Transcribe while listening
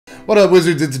What up,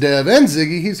 Wizards? It's Dev and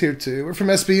Ziggy. He's here too. We're from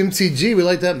Mtg. We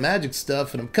like that magic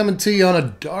stuff, and I'm coming to you on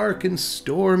a dark and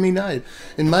stormy night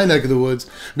in my neck of the woods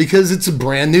because it's a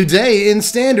brand new day in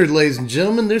Standard, ladies and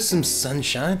gentlemen. There's some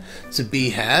sunshine to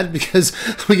be had because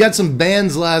we got some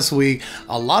bans last week.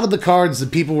 A lot of the cards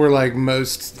that people were like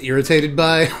most irritated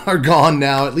by are gone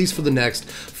now, at least for the next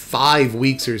 5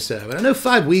 weeks or so. And I know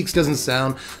 5 weeks doesn't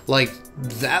sound like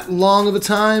that long of a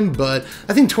time, but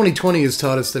I think 2020 has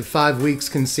taught us that 5 weeks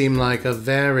can seem like a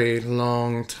very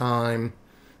long time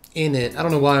in it. I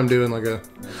don't know why I'm doing like a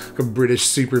British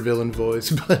supervillain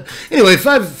voice, but anyway,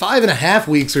 five and a half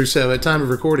weeks or so at time of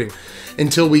recording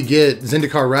until we get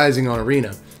Zendikar Rising on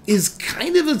Arena is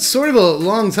kind of a sort of a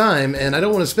long time, and I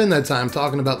don't want to spend that time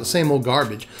talking about the same old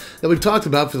garbage that we've talked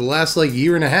about for the last like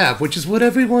year and a half, which is what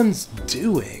everyone's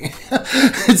doing.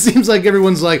 It seems like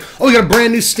everyone's like, oh, we got a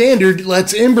brand new standard,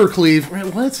 let's Embercleave.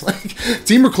 What? Like,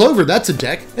 Temur Clover, that's a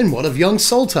deck, and what of Young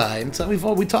Sultai? And so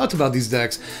we talked about these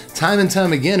decks time and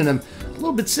time again, and I'm a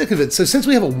little bit sick of it. So since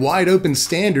we have a wide open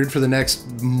standard for the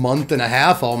next month and a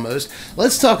half almost,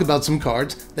 let's talk about some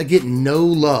cards that get no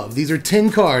love. These are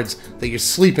 10 cards that you're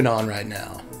sleeping on right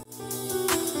now.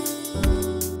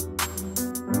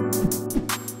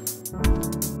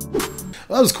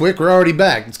 Well, that was quick. We're already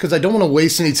back. It's because I don't want to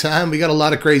waste any time. We got a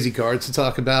lot of crazy cards to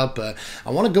talk about, but I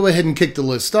want to go ahead and kick the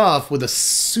list off with a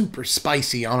super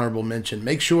spicy honorable mention.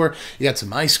 Make sure you got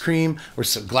some ice cream or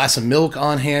some glass of milk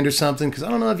on hand or something, because I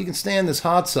don't know if you can stand this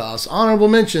hot sauce. Honorable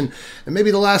mention, and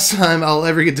maybe the last time I'll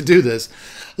ever get to do this.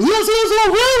 This is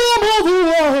a rhythm of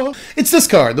the world. It's this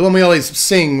card, the one we always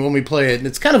sing when we play it. And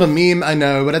it's kind of a meme, I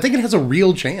know, but I think it has a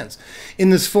real chance in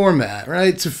this format,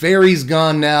 right? Teferi's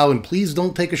gone now, and please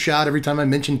don't take a shot every time I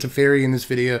mention Teferi in this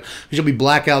video, because you'll be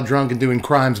blackout drunk and doing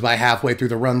crimes by halfway through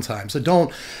the runtime. So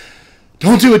don't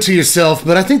do it to yourself,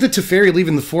 but I think that Teferi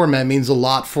leaving the format means a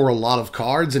lot for a lot of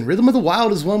cards, and Rhythm of the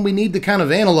Wild is one we need to kind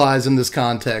of analyze in this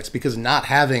context, because not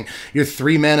having your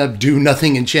 3-mana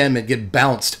do-nothing enchantment get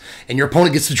bounced, and your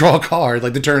opponent gets to draw a card,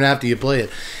 like the turn after you play it,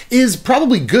 is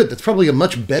probably good. That's probably a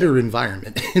much better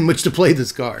environment in which to play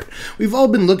this card. We've all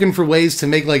been looking for ways to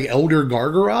make, like, Elder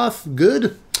Gargaroth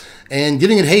good, and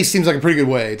giving it haste seems like a pretty good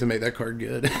way to make that card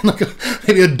good. Like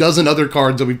maybe a dozen other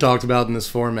cards that we've talked about in this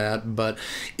format. But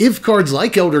if cards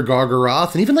like Elder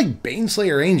Gargaroth and even like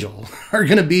Baneslayer Angel are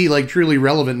going to be like truly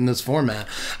relevant in this format,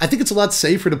 I think it's a lot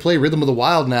safer to play Rhythm of the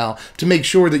Wild now to make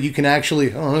sure that you can actually,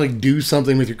 I don't know, like do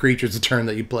something with your creatures the turn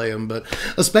that you play them. But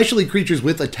especially creatures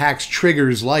with attacks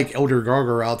triggers like Elder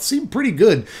Gargaroth seem pretty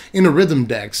good in a Rhythm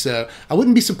deck. So I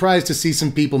wouldn't be surprised to see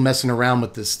some people messing around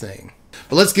with this thing.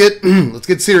 But let's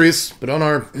get serious, but on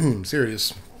our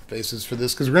serious faces for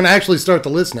this, because we're going to actually start the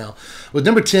list now with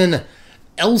number 10,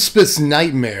 Elspeth's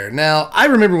Nightmare. Now, I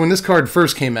remember when this card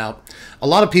first came out, a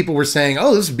lot of people were saying,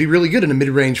 oh, this would be really good in a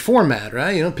mid-range format,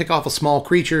 right? You know, pick off a small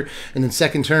creature, and then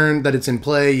second turn that it's in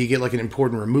play, you get like an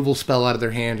important removal spell out of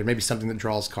their hand, or maybe something that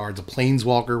draws cards, a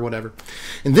planeswalker, whatever.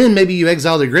 And then maybe you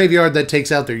exile their graveyard, that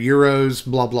takes out their Euros,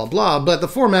 blah, blah, blah. But the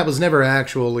format was never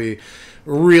actually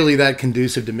really that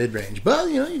conducive to mid-range. But,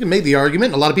 you know, you can make the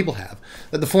argument, and a lot of people have,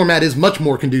 that the format is much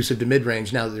more conducive to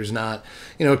mid-range now that there's not,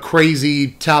 you know, a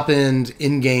crazy top-end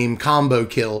in-game combo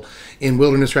kill in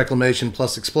Wilderness Reclamation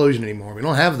plus Explosion anymore. We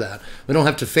don't have that. We don't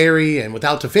have Teferi, and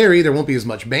without Teferi, there won't be as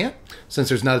much Bant. Since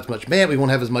there's not as much Bant, we won't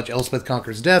have as much Elspeth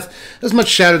Conquers Death, as much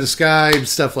Shatter the Sky,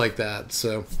 stuff like that.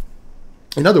 So,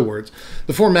 in other words,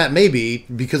 the format may be,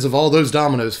 because of all those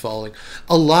dominoes falling,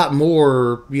 a lot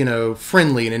more, you know,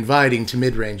 friendly and inviting to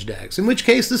mid-range decks. In which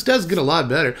case, this does get a lot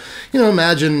better. You know,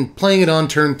 imagine playing it on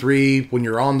turn 3 when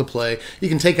you're on the play. You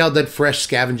can take out that fresh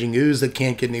Scavenging Ooze that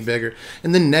can't get any bigger.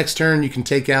 And then next turn, you can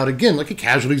take out, again, like a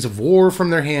Casualties of War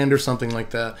from their hand or something like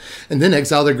that. And then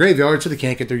exile their graveyard so they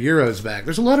can't get their Euros back.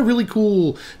 There's a lot of really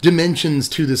cool dimensions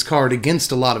to this card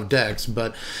against a lot of decks.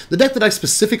 But the deck that I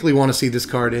specifically want to see this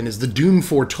card in is the Doom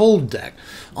Foretold deck.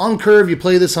 On curve, you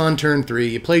play this on turn 3,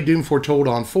 you play Doom Foretold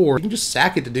on 4, you can just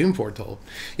sack it to Doom Foretold,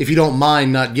 if you don't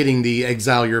mind not getting the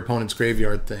exile your opponent's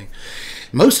graveyard thing.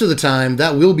 Most of the time,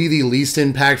 that will be the least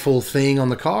impactful thing on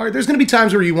the card. There's going to be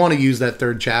times where you want to use that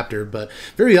third chapter, but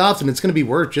very often it's going to be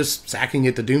worth just sacking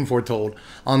it to Doom Foretold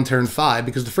on turn 5,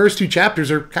 because the first 2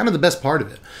 chapters are kind of the best part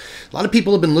of it. A lot of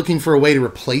people have been looking for a way to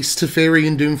replace Teferi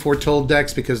and Doom Foretold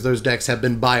decks, because those decks have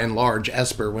been, by and large,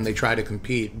 Esper when they try to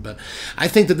compete. But I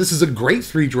think that this is a great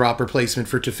 3-drop replacement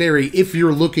for Teferi if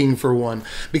you're looking for one,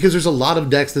 because there's a lot of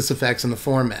decks this affects in the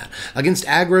format. Against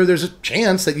aggro, there's a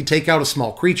chance that you take out a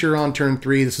small creature on turn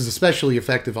 3, this is especially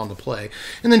effective on the play.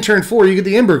 And then turn 4, you get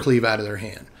the Embercleave out of their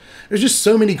hand. There's just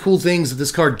so many cool things that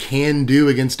this card can do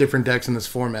against different decks in this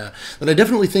format that I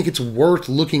definitely think it's worth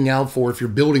looking out for if you're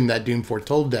building that Doom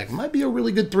Foretold deck. It might be a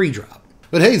really good 3-drop.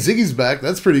 But hey, Ziggy's back.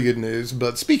 That's pretty good news.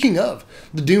 But speaking of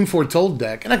the Doom Foretold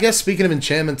deck, and I guess speaking of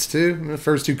enchantments too, the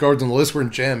first 2 cards on the list were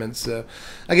enchantments, so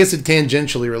I guess it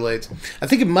tangentially relates. I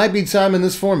think it might be time in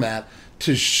this format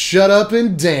to shut up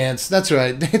and dance. That's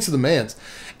right, Dance of the Mans.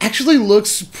 Actually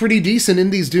looks pretty decent in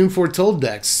these Doom Foretold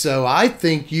decks, so I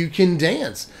think you can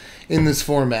dance in this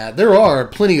format. There are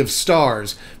plenty of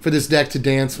stars for this deck to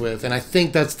dance with, and I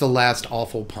think that's the last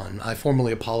awful pun. I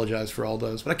formally apologize for all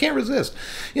those, but I can't resist.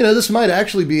 You know, this might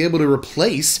actually be able to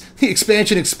replace the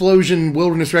Expansion Explosion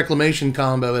Wilderness Reclamation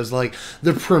combo as like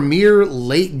the premier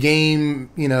late game,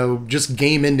 you know, just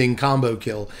game-ending combo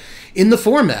kill in the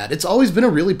format. It's always been a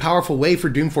really powerful way for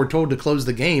Doom Foretold to close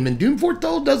the game, and Doom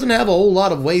Foretold doesn't have a whole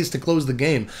lot of ways to close the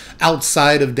game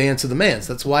outside of Dance of the Mans.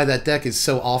 That's why that deck is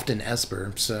so often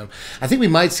Esper. So I think we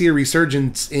might see a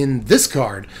resurgence in this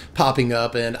card popping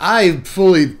up, and I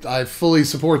fully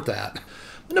support that.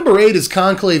 Number 8 is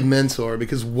Conclave Mentor,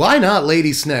 because why not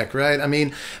Lady Sneck, right? I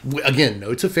mean, again, no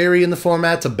Teferi in the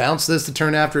format to bounce this to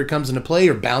turn after it comes into play,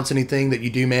 or bounce anything that you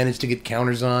do manage to get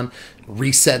counters on,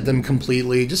 reset them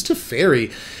completely. Just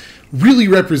Teferi really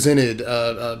represented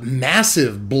a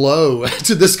massive blow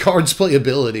to this card's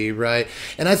playability, right?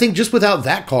 And I think just without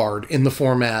that card in the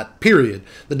format, period,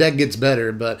 the deck gets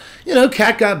better. But, you know,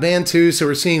 Cat got banned too, so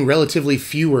we're seeing relatively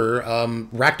fewer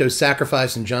Rakdos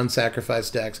Sacrifice and Jund Sacrifice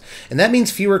decks. And that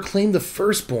means fewer Claim the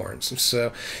Firstborns.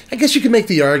 So I guess you could make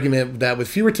the argument that with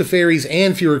fewer Teferis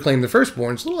and fewer Claim the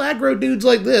Firstborns, little aggro dudes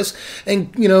like this,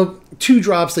 and, you know,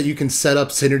 2-drops that you can set up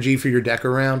synergy for your deck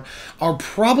around are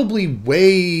probably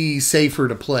way safer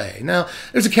to play. Now,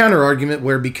 there's a counter argument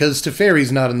where because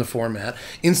Teferi's not in the format,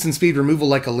 instant speed removal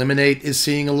like Eliminate is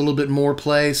seeing a little bit more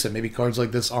play, so maybe cards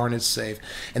like this aren't as safe.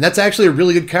 And that's actually a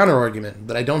really good counter argument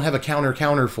that I don't have a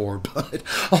counter for, but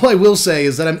all I will say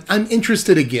is that I'm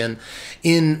interested again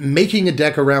in making a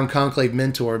deck around Conclave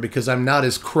Mentor because I'm not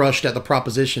as crushed at the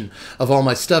proposition of all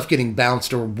my stuff getting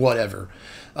bounced or whatever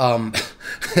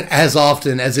as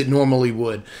often as it normally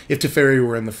would if Teferi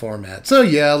were in the format. So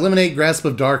yeah, Eliminate, Grasp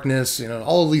of Darkness, you know,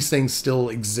 all of these things still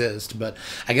exist, but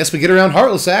I guess we get around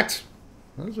Heartless Act.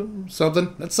 That's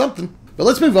something. But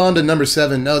let's move on to number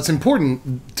 7. Now, it's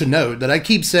important to note that I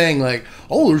keep saying, like,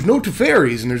 oh, there's no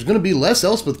Teferis, and there's going to be less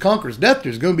Elspeth Conquers Death,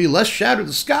 there's going to be less Shatter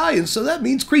the Sky, and so that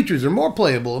means creatures are more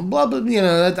playable, and blah, blah, you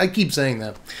know, I keep saying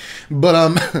that. But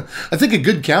I think a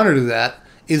good counter to that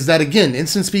is that, again,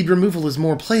 instant speed removal is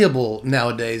more playable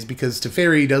nowadays because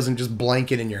Teferi doesn't just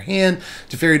blanket in your hand.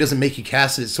 Teferi doesn't make you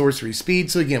cast it at sorcery speed.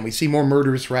 So, again, we see more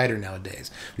Murderous Rider nowadays.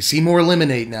 We see more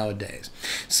Eliminate nowadays.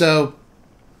 So,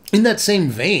 in that same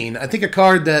vein, I think a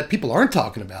card that people aren't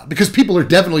talking about, because people are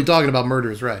definitely talking about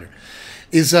Murderous Rider,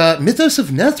 is Mythos of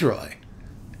Nethroi.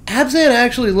 Abzan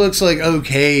actually looks like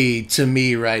okay to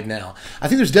me right now. I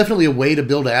think there's definitely a way to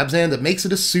build Abzan that makes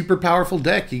it a super powerful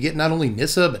deck. You get not only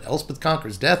Nissa, but Elspeth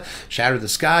Conquers Death, Shatter the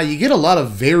Sky. You get a lot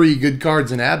of very good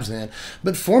cards in Abzan,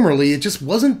 but formerly it just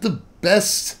wasn't the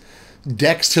best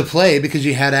decks to play because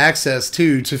you had access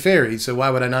to Teferi, so why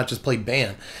would I not just play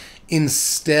Ban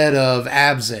instead of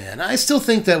Abzan? I still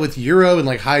think that with Euro and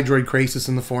like Hydroid Krasis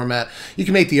in the format, you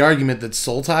can make the argument that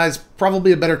Sultai is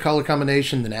probably a better color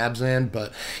combination than Abzan,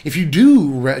 but if you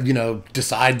do, you know,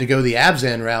 decide to go the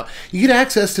Abzan route, you get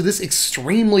access to this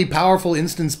extremely powerful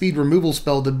instant speed removal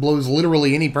spell that blows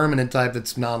literally any permanent type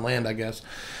that's non-land, I guess.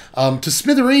 To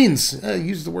smithereens.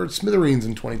 Use the word smithereens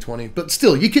in 2020, but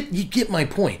still, you get my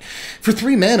point. For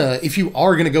 3 mana, if you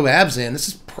are going to go Abzan, this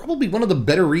is probably one of the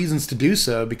better reasons to do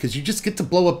so because you just get to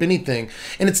blow up anything,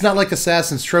 and it's not like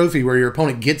Assassin's Trophy where your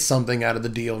opponent gets something out of the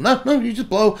deal. No, you just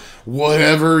blow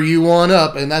whatever you want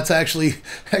up, and that's actually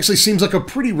seems like a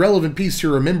pretty relevant piece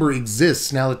to remember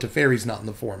exists now that Teferi's not in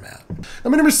the format.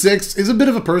 Number 6 is a bit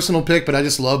of a personal pick, but I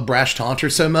just love Brash Taunter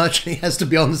so much. He has to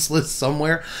be on this list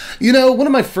somewhere. You know, one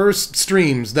of my first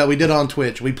streams that we did on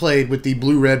Twitch, we played with the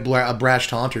blue-red Brash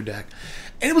Taunter deck.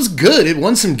 And it was good. It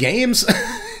won some games.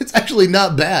 It's actually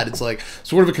not bad. It's like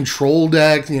sort of a control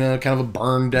deck, you know, kind of a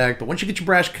burn deck. But once you get your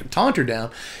Brash Taunter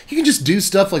down, you can just do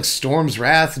stuff like Storm's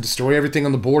Wrath to destroy everything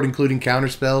on the board, including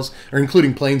counterspells, or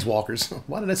including Planeswalkers.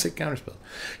 Why did I say counterspell?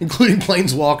 Including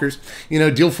Planeswalkers. You know,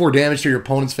 deal 4 damage to your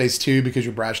opponent's face too because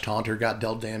your Brash Taunter got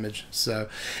dealt damage. So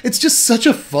it's just such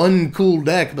a fun, cool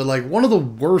deck. But like one of the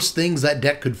worst things that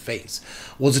deck could face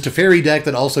was a Teferi deck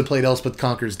that also played Elspeth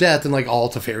Conquers Death, and like all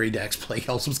Teferi decks play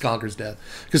Elspeth Conquers Death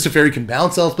because Teferi can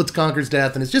bounce Elspeth Elspeth Conquers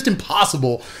Death, and it's just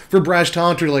impossible for Brash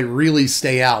Taunter to like really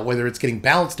stay out, whether it's getting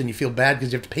bounced and you feel bad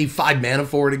because you have to pay 5 mana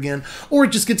for it again, or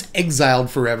it just gets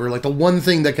exiled forever. Like the one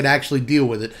thing that could actually deal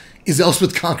with it is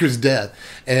Elspeth Conquers Death,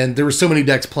 and there were so many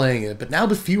decks playing it. But now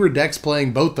with fewer decks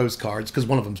playing both those cards, because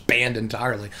one of them's banned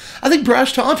entirely, I think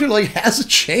Brash Taunter like has a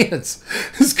chance.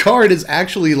 This card has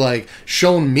actually like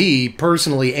shown me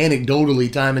personally,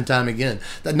 anecdotally, time and time again,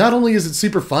 that not only is it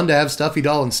super fun to have Stuffy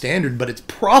Doll in Standard, but it's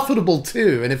profitable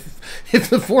too. And if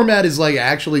the format is like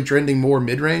actually trending more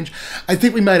mid-range, I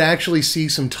think we might actually see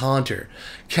some Taunter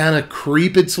kind of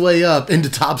creep its way up into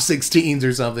top 16s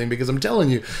or something, because I'm telling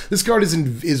you, this card is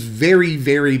very,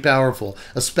 very powerful,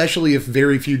 especially if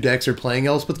very few decks are playing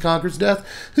Elspeth Conquers Death.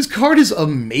 This card is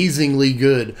amazingly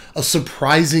good a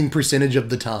surprising percentage of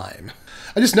the time.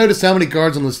 I just noticed how many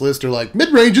cards on this list are like,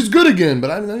 mid-range is good again, but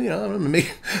I'm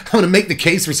gonna make the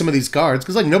case for some of these cards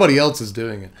because like nobody else is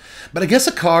doing it. But I guess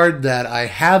a card that I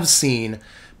have seen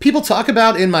people talk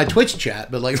about in my Twitch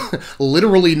chat, but like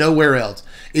literally nowhere else,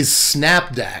 is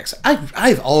Snapdax.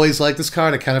 I've always liked this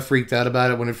card. I kind of freaked out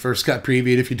about it when it first got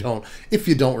previewed. If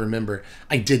you don't remember,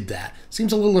 I did that.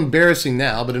 Seems a little embarrassing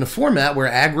now, but in a format where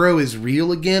aggro is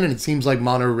real again, and it seems like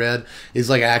mono red is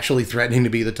like actually threatening to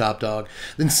be the top dog,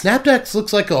 then Snapdax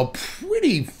looks like a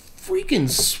pretty freaking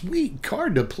sweet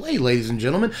card to play, ladies and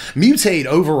gentlemen. Mutate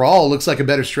overall looks like a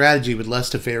better strategy with less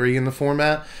Teferi in the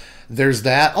format. There's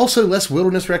that. Also, less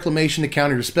Wilderness Reclamation to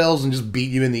counter your spells and just beat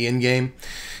you in the end game.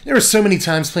 There are so many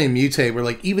times playing Mutate where,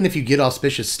 like, even if you get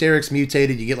Auspicious Sterix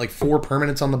mutated, you get, like, 4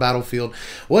 permanents on the battlefield.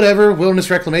 Whatever, Wilderness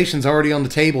Reclamation's already on the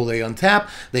table. They untap,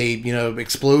 they, you know,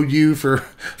 explode you for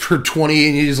 20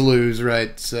 and you just lose,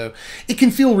 right? So, it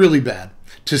can feel really bad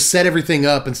to set everything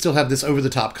up and still have this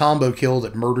over-the-top combo kill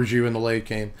that murders you in the late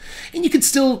game. And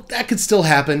that could still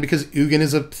happen because Ugin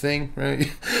is a thing,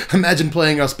 right? Imagine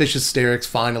playing Auspicious Sterix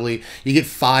finally. You get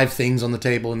 5 things on the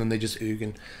table and then they just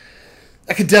Ugin.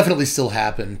 That could definitely still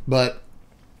happen, but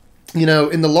you know,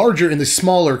 in the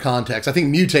smaller context, I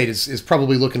think Mutate is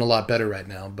probably looking a lot better right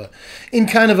now. But in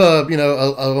kind of a, you know,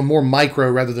 a more micro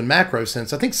rather than macro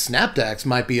sense, I think Snapdax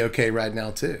might be okay right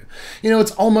now too. You know,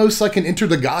 it's almost like an Enter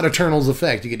the God Eternals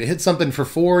effect. You get to hit something for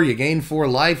 4, you gain 4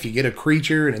 life, you get a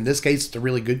creature, and in this case, it's a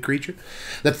really good creature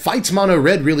that fights mono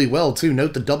red really well too.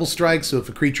 Note the double strike. So if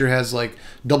a creature has like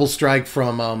double strike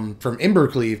from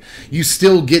Embercleave, you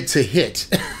still get to hit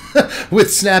with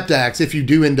Snapdax if you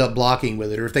do end up blocking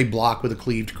with it, or if they block with a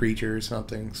cleaved creature or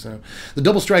something. So the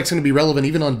double strike's going to be relevant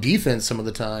even on defense some of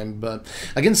the time, but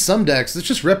against some decks, this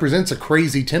just represents a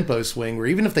crazy tempo swing where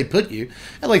even if they put you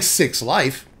at like 6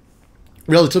 life,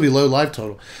 relatively low life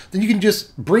total, then you can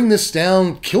just bring this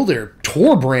down, kill their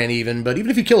Torbrand even, but even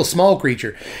if you kill a small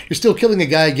creature, you're still killing a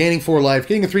guy, gaining 4 life,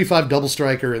 getting a 3/5 double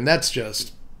striker, and it's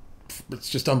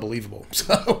just unbelievable.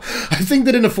 So I think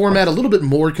that in a format a little bit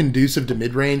more conducive to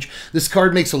mid-range, this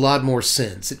card makes a lot more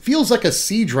sense. It feels like a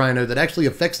Siege Rhino that actually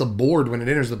affects the board when it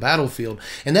enters the battlefield,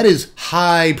 and that is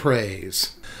high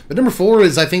praise. But number 4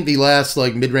 is, I think, the last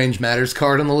like mid-range matters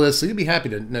card on the list, so you'd be happy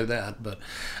to know that. But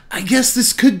I guess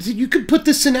you could put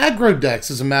this in aggro decks,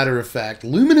 as a matter of fact.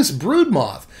 Luminous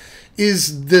Broodmoth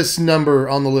is this number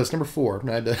on the list, number 4.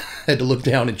 I had to look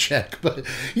down and check, but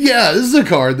yeah, this is a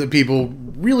card that people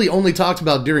really only talked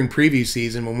about during preview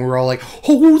season when we were all like,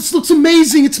 oh, this looks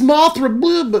amazing, it's Mothra,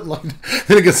 blah, but like,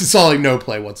 then I guess it's all like no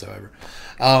play whatsoever.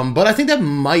 But I think that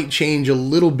might change a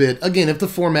little bit. Again, if the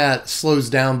format slows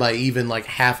down by even like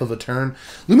half of a turn,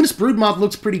 Luminous Broodmoth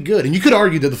looks pretty good. And you could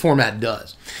argue that the format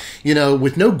does. You know,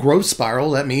 with no growth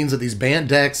spiral, that means that these banned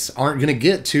decks aren't going to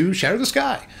get to Shatter the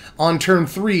Sky on turn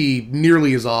 3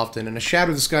 nearly as often. And a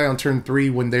Shatter the Sky on turn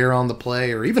 3 when they're on the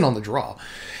play or even on the draw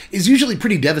is usually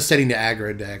pretty devastating to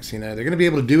aggro decks. You know, they're going to be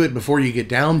able to do it before you get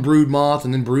down Broodmoth,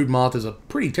 and then Broodmoth is a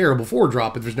pretty terrible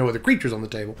 4-drop if there's no other creatures on the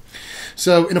table.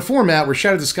 So in a format where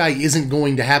Shatter the Sky isn't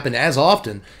going to happen as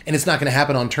often, and it's not going to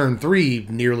happen on turn 3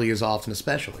 nearly as often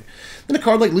especially, then a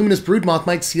card like Luminous Broodmoth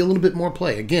might see a little bit more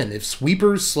play. Again, if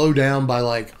sweepers slow down by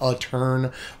like a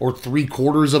turn or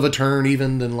 3/4 of a turn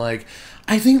even, then like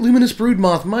I think Luminous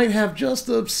Broodmoth might have just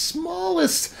the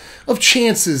smallest of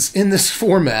chances in this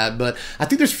format, but I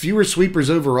think there's fewer sweepers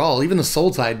overall. Even the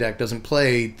Sultai deck doesn't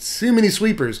play too many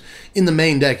sweepers in the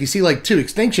main deck. You see like 2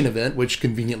 Extinction Event, which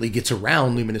conveniently gets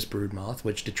around Luminous Broodmoth,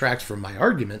 which detracts from my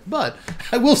argument, but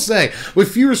I will say,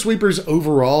 with fewer sweepers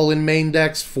overall in main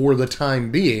decks for the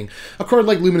time being, a card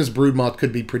like Luminous Broodmoth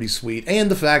could be pretty sweet, and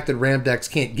the fact that ramp decks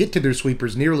can't get to their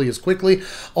sweepers nearly as quickly,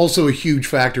 also a huge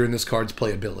factor in this card's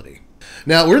playability.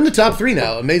 Now, we're in the top 3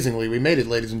 now. Amazingly, we made it,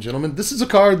 ladies and gentlemen. This is a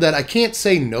card that I can't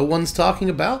say no one's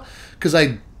talking about, because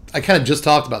I kind of just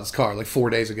talked about this card like 4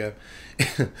 days ago.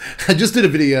 I just did a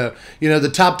video, the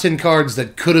top 10 cards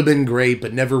that could have been great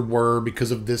but never were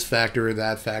because of this factor or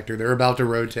that factor. They're about to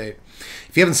rotate.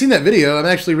 If you haven't seen that video, I'm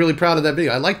actually really proud of that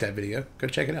video. I like that video. Go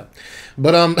check it out.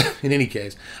 But in any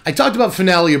case, I talked about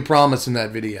Finale of Promise in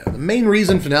that video. The main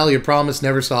reason Finale of Promise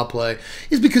never saw play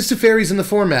is because Teferi's in the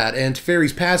format, and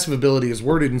Teferi's passive ability is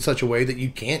worded in such a way that you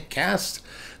can't cast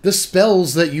the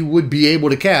spells that you would be able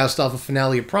to cast off of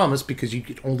Finale of Promise because you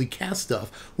could only cast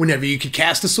stuff whenever you could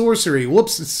cast a sorcery.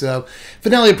 Whoops. So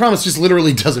Finale of Promise just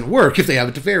literally doesn't work if they have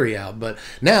a Teferi out. But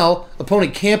now,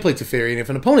 opponent can play Teferi, and if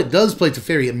an opponent does play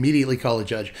Teferi, immediately call a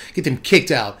judge. Get them kicked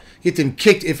out. Get them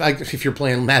kicked if you're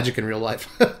playing Magic in real life.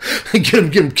 get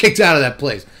them kicked out of that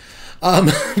place.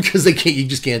 Because you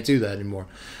just can't do that anymore.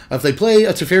 If they play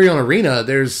a Teferi on Arena,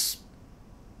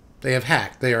 they have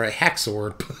hack. They are a hack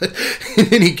sword. But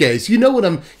in any case, you know what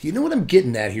I'm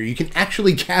getting at here. You can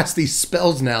actually cast these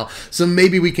spells now. So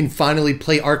maybe we can finally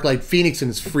play Arclight Phoenix in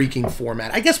this freaking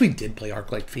format. I guess we did play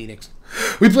Arclight Phoenix.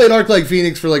 We played Arclight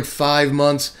Phoenix for like 5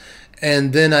 months,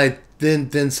 and then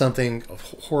then something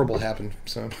horrible happened.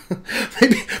 So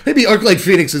maybe Arclight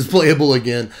Phoenix is playable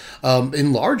again,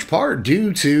 in large part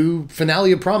due to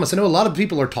Finale of Promise. I know a lot of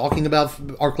people are talking about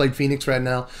Arclight Phoenix right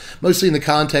now, mostly in the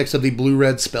context of the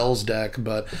blue-red spells deck,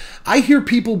 but I hear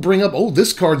people bring up, oh,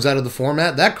 this card's out of the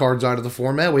format, that card's out of the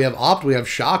format, we have Opt, we have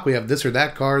Shock, we have this or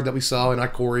that card that we saw in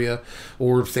Ikoria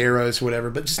or Theros or whatever,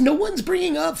 but just no one's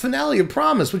bringing up Finale of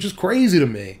Promise, which is crazy to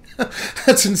me.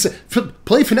 That's insane.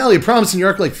 Play Finale of Promise in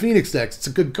your Arclight Phoenix decks. It's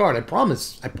a good card, I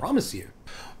promise you.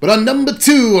 But on number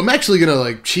 2, I'm actually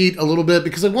gonna cheat a little bit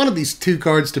because I wanted these 2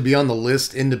 cards to be on the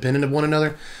list independent of one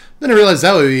another. Then I realized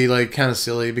that would be kind of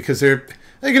silly because they're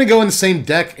gonna go in the same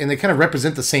deck and they kind of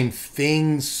represent the same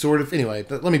thing, sort of. Anyway,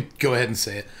 let me go ahead and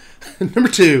say it. Number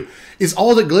 2 is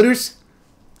All That Glitters,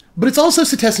 but it's also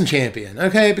Setessan Champion.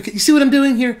 Okay, because you see what I'm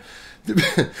doing here?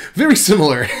 Very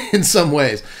similar in some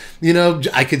ways.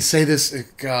 I could say this.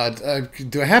 God,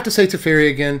 do I have to say Teferi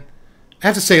again? I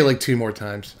have to say it like 2 more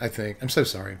times, I think. I'm so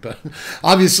sorry. But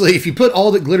obviously, if you put All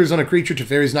That Glitters on a creature,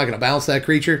 Teferi's not going to bounce that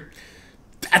creature.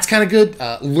 That's kind of good.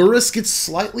 Lurrus gets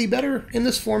slightly better in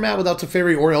this format without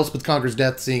Teferi or Elspeth Conquers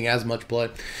Death seeing as much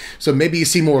play. So maybe you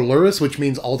see more Lurrus, which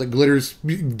means All That Glitters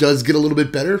does get a little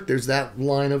bit better. There's that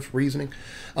line of reasoning.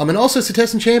 And also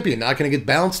Setessan Champion, not going to get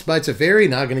bounced by Teferi,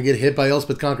 not going to get hit by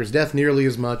Elspeth Conquers Death nearly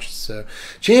as much. So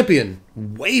Champion,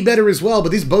 way better as well,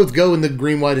 but these both go in the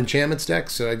green-white enchantments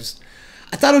deck, so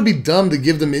I thought it would be dumb to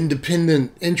give them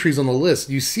independent entries on the list.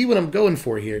 You see what I'm going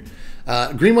for here.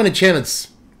 Green-white enchantments,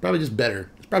 probably just better.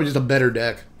 It's probably just a better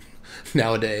deck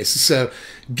nowadays. So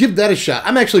give that a shot.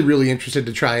 I'm actually really interested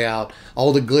to try out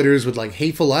All That Glitters with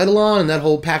Hateful Eidolon and that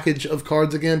whole package of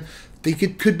cards again. Think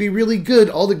it could be really good.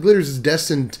 All That Glitters is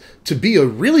destined to be a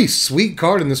really sweet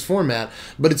card in this format,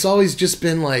 but it's always just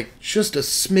been just a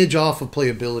smidge off of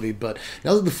playability. But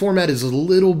now that the format is a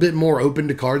little bit more open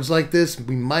to cards like this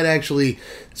might actually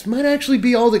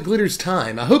be All That Glitters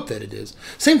time. I hope that it is.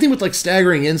 Same thing with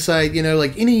Staggering Insight,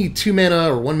 any 2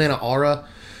 mana or 1 mana aura.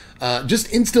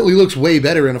 Just instantly looks way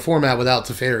better in a format without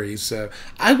Teferi. So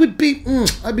I'd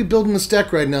be building this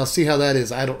deck right now, see how that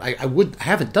is. I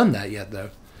haven't done that yet though.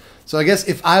 So I guess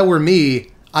if I were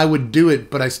me, I would do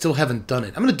it, but I still haven't done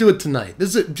it. I'm going to do it tonight.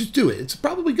 Just do it. It's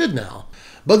probably good now.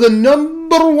 But the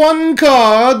number 1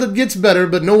 card that gets better,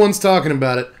 but no one's talking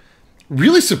about it,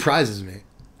 really surprises me.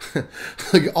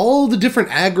 All the different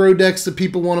aggro decks that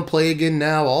people want to play again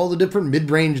now, all the different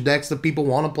mid-range decks that people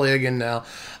want to play again now,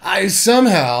 I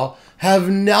somehow have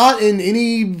not in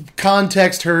any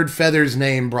context heard Feather's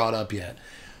name brought up yet.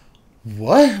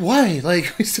 What? Why?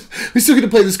 We still get to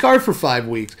play this card for 5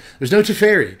 weeks. There's no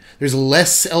Teferi. There's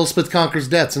less Elspeth Conquers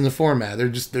Deaths in the format. There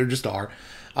just are.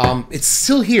 It's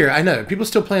still here. I know. People are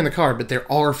still playing the card, but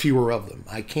there are fewer of them.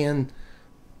 I can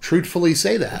truthfully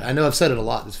say that. I know I've said it a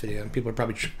lot in this video, and people are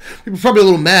probably a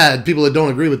little mad, people that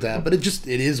don't agree with that, but it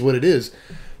is what it is.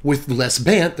 With less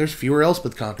Bant, there's fewer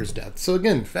Elspeth Conquers Deaths. So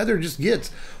again, Feather just gets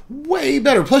way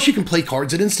better. Plus, you can play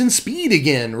cards at instant speed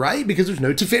again, right? Because there's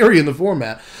no Teferi in the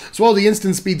format. So all the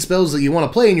instant speed spells that you want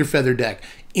to play in your Feather deck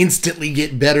instantly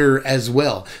get better as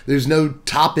well. There's no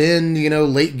top-end,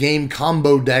 late game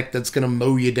combo deck that's going to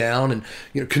mow you down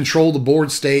and control the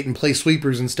board state and play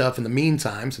sweepers and stuff in the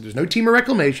meantime. So there's no Team of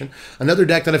Reclamation. Another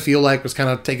deck that I feel like was kind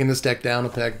of taking this deck down a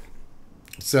peg.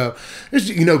 So there's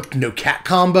no cat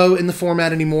combo in the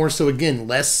format anymore. So again,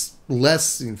 less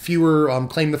fewer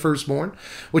Claim the Firstborn,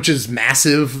 which is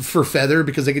massive for Feather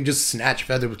because they could just snatch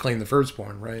Feather with Claim the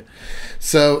Firstborn, right?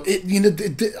 So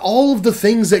all of the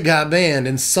things that got banned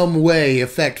in some way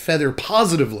affect Feather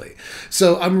positively.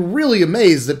 So I'm really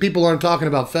amazed that people aren't talking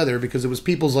about Feather because it was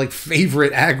people's like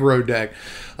favorite aggro deck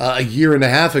a year and a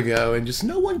half ago, and just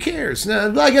no one cares.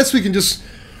 Now, I guess we can just.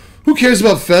 Who cares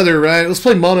about Feather, right? Let's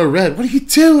play Mono Red. What are you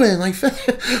doing? Like,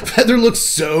 Feather looks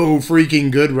so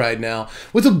freaking good right now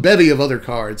with a bevy of other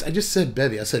cards. I just said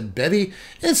bevy. I said bevy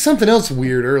and something else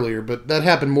weird earlier, but that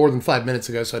happened more than 5 minutes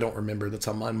ago, so I don't remember. That's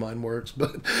how my mind works.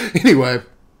 But anyway,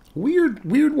 weird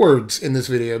words in this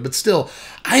video. But still,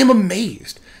 I am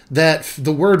amazed that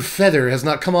the word Feather has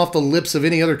not come off the lips of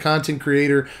any other content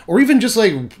creator or even just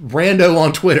like rando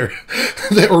on Twitter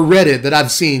or Reddit that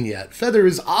I've seen yet. Feather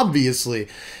is obviously,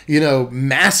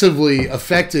 massively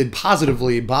affected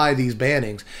positively by these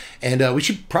bannings, and we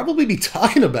should probably be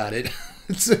talking about it.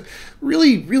 It's a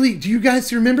really, do you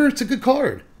guys remember? It's a good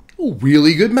card. A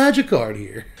really good Magic card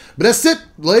here. But that's it,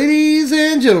 ladies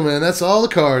and gentlemen. That's all the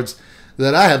cards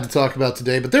that I have to talk about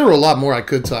today, but there were a lot more I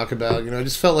could talk about. I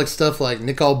just felt like stuff like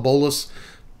Nicol Bolas,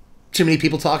 too many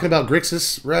people talking about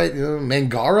Grixis, right?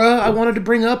 Mangara I wanted to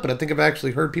bring up, but I think I've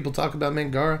actually heard people talk about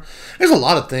Mangara. There's a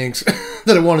lot of things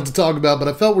that I wanted to talk about, but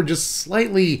I felt were just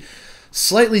slightly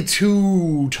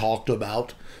too talked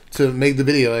about to make the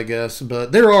video, I guess.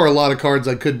 But there are a lot of cards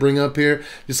I could bring up here.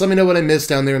 Just let me know what I missed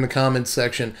down there in the comments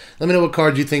section. Let me know what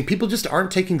cards you think people just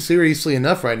aren't taking seriously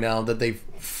enough right now that they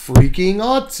freaking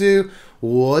ought to.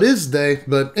 What is they?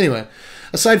 But anyway,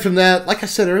 aside from that, like I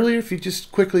said earlier, if you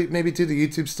just quickly maybe do the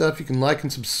YouTube stuff, you can like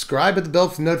and subscribe at the bell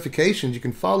for notifications. You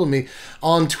can follow me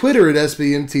on Twitter at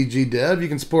SBMTGDev. You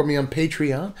can support me on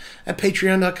Patreon at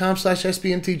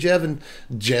patreon.com/SBMTGev and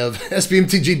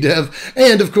SBMTGDev.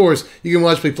 And of course, you can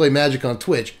watch me play Magic on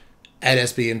Twitch at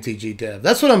SBMTGDev.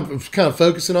 That's what I'm kind of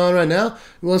focusing on right now.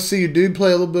 You want to see your dude play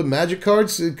a little bit of Magic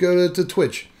cards? Go to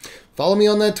Twitch. Follow me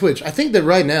on that Twitch. I think that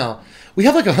right now, we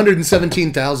have like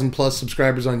 117,000 plus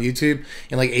subscribers on YouTube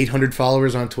and like 800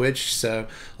 followers on Twitch. So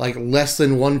like less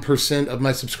than 1% of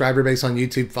my subscriber base on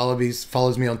YouTube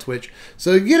follows me on Twitch.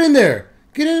 So get in there.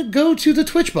 Go to the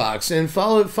Twitch box and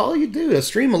follow your dude. I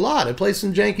stream a lot. I play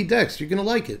some janky decks. You're going to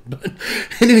like it. But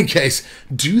in any case,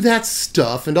 do that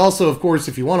stuff. And also, of course,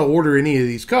 if you want to order any of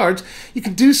these cards, you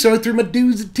can do so through my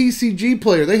dudes at TCG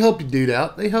Player. They help you dude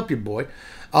out. They help your boy.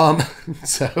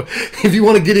 So if you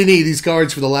want to get any of these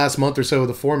cards for the last month or so of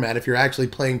the format, if you're actually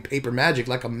playing paper Magic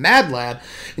like a mad lad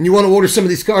and you want to order some of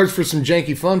these cards for some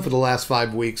janky fun for the last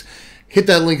 5 weeks, hit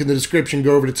that link in the description,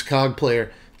 go over to TCG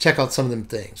Player, check out some of them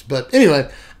things. But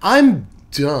anyway, I'm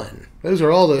done. Those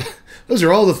are all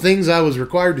the things I was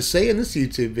required to say in this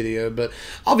YouTube video. But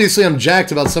obviously I'm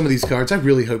jacked about some of these cards. I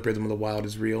really hope Rhythm of the Wild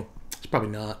is real. It's probably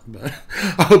not, but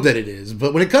I hope that it is.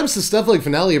 But when it comes to stuff like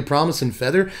Finale of Promise and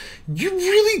Feather,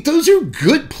 those are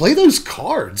good. Play those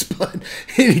cards. But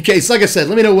in any case, like I said,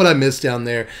 let me know what I missed down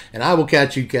there, and I will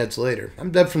catch you cats later.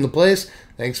 I'm Deb from The Place.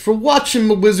 Thanks for watching,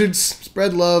 my wizards.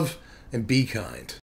 Spread love and be kind.